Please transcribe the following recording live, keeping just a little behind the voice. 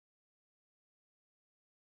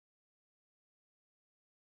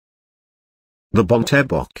The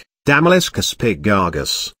Bontebok, Damaliscus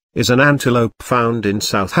pygargus, is an antelope found in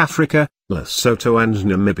South Africa, Lesotho and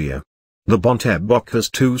Namibia. The Bontebok has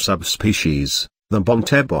two subspecies, the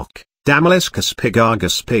Bontebok, Damaliscus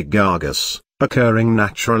pygargus, occurring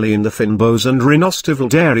naturally in the Fynbos and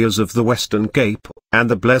Renosterveld areas of the Western Cape, and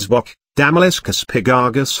the blesbok, Damaliscus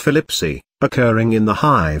pygargus phillipsi, occurring in the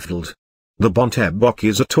highveld. The Bontebok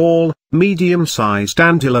is a tall, medium-sized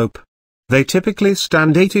antelope. They typically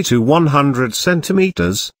stand 80 to 100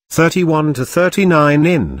 centimeters, 31 to 39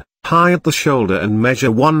 in, high at the shoulder and measure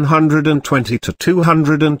 120 to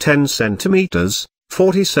 210 centimeters,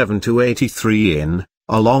 47 to 83 in,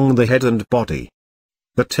 along the head and body.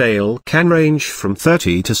 The tail can range from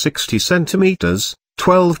 30 to 60 centimeters,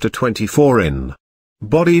 12 to 24 in.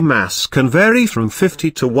 Body mass can vary from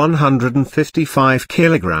 50 to 155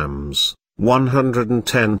 kilograms,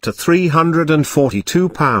 110 to 342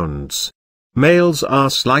 pounds. Males are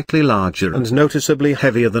slightly larger and noticeably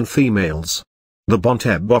heavier than females. The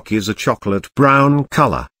Bontebok is a chocolate brown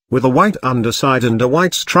color, with a white underside and a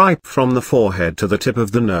white stripe from the forehead to the tip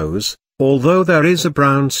of the nose, although there is a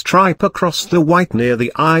brown stripe across the white near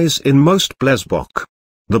the eyes in most blesbok.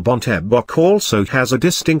 The Bontebok also has a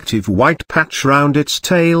distinctive white patch round its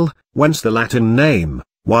tail, whence the Latin name,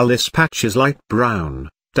 while this patch is light brown,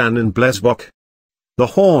 tan in blesbok. The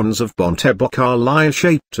horns of Bontebok are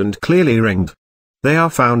lyre-shaped and clearly ringed. They are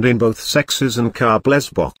found in both sexes, and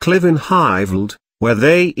caBlesbok live in highveld, where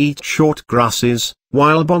they eat short grasses,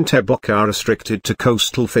 while Bontebok are restricted to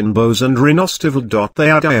coastal Fynbos and Renosterveld.They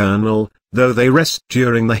are diurnal, though they rest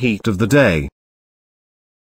during the heat of the day.